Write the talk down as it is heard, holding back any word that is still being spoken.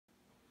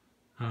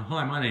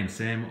Hi, my name's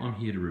Sam. I'm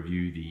here to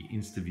review the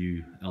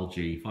InstaView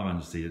LG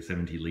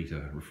 570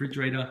 litre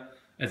refrigerator.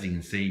 As you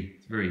can see,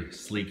 it's a very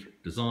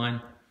sleek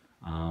design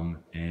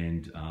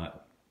and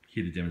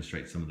here to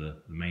demonstrate some of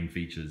the main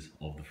features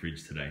of the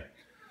fridge today.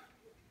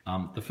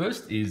 The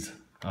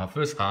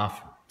first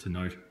half to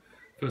note,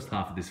 first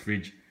half of this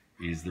fridge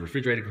is the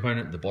refrigerator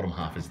component, the bottom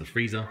half is the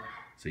freezer.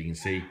 So you can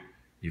see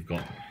you've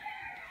got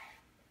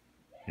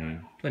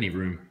plenty of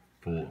room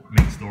for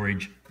meat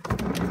storage.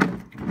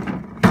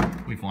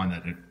 We find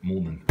that it more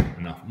than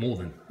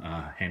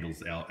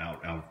handles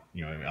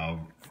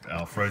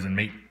our frozen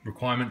meat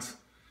requirements.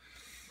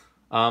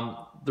 The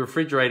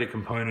refrigerator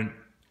component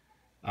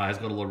has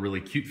got a lot of really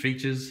cute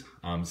features.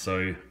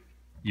 So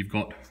you've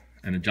got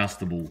an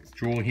adjustable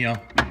drawer here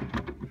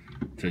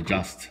to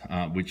adjust,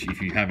 which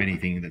if you have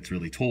anything that's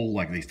really tall,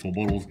 like these tall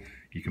bottles,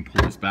 you can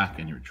pull this back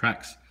and it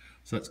retracts.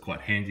 So that's quite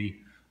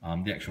handy.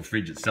 The actual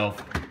fridge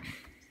itself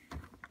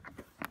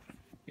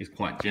is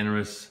quite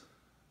generous.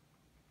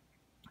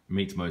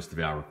 Meets most of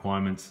our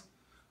requirements,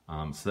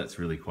 so that's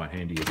really quite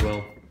handy as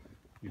well.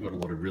 You've got a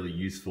lot of really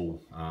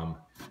useful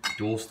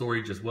door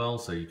storage as well,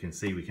 so you can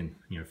see we can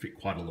fit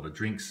quite a lot of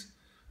drinks,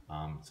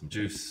 some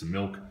juice, some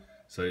milk,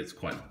 so it's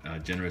quite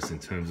generous in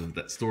terms of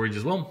that storage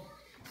as well.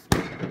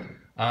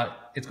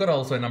 It's got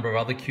also a number of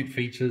other cute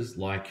features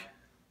like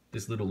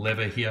this little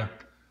lever here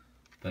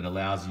that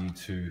allows you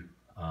to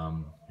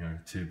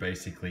to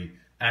basically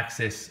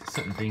access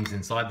certain things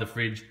inside the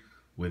fridge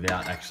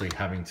without actually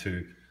having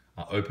to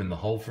open the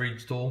whole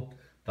fridge door,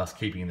 thus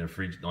keeping the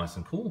fridge nice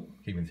and cool,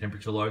 keeping the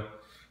temperature low.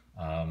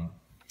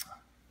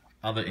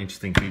 Other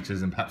interesting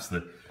features, and perhaps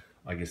the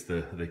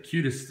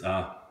cutest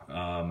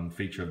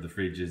feature of the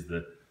fridge is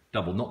the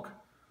double knock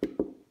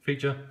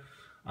feature.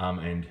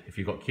 And if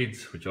you've got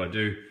kids, which I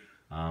do,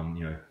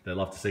 they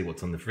love to see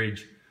what's on the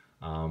fridge,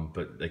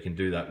 but they can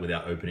do that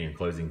without opening and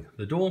closing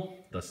the door,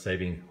 thus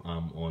saving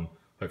on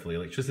hopefully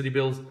electricity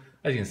bills.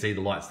 As you can see,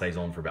 the light stays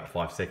on for about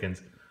 5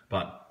 seconds,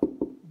 but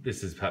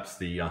this is perhaps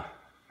the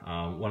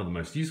one of the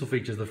most useful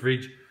features of the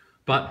fridge.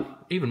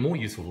 But even more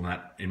useful than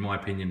that, in my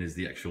opinion, is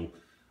the actual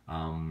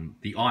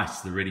the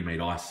ice, the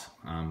ready-made ice,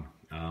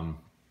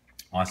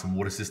 ice and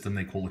water system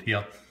they call it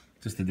here.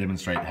 Just to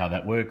demonstrate how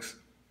that works,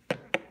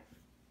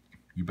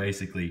 you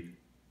basically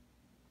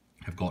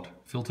have got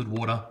filtered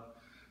water.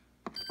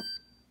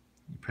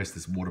 You press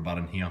this water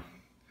button here,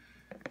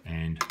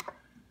 and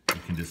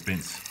you can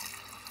dispense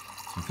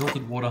some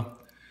filtered water.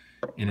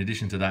 In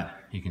addition to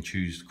that, you can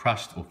choose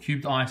crushed or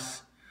cubed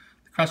ice.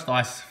 The crushed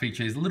ice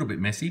feature is a little bit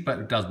messy, but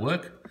it does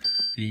work.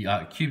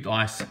 The cubed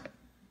ice is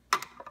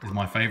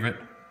my favorite.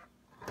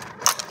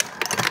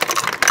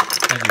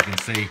 As you can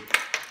see,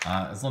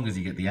 as long as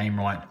you get the aim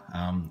right,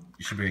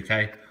 you should be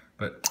okay,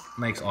 but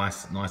makes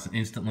ice nice and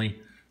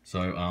instantly.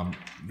 So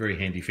very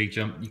handy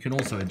feature. You can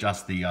also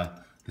adjust the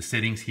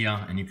settings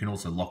here, and you can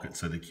also lock it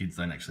so the kids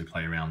don't actually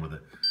play around with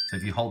it. So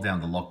if you hold down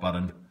the lock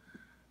button,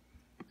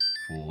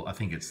 for I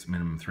think it's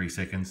minimum 3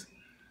 seconds,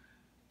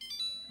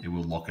 it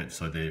will lock it,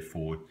 so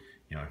therefore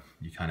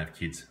you can't have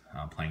kids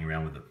playing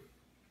around with it.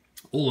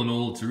 All in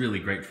all, it's a really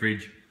great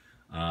fridge.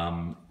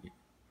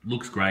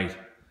 Looks great.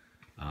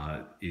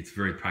 It's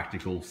very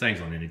practical,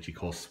 saves on energy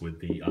costs with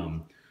the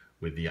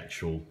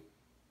actual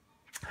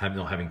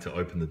not having to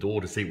open the door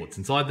to see what's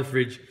inside the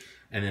fridge.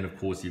 And then of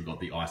course you've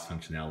got the ice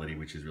functionality,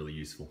 which is really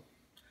useful.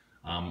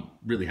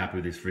 Really happy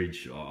with this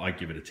fridge. I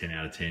give it a 10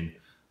 out of 10.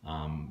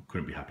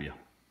 Couldn't be happier.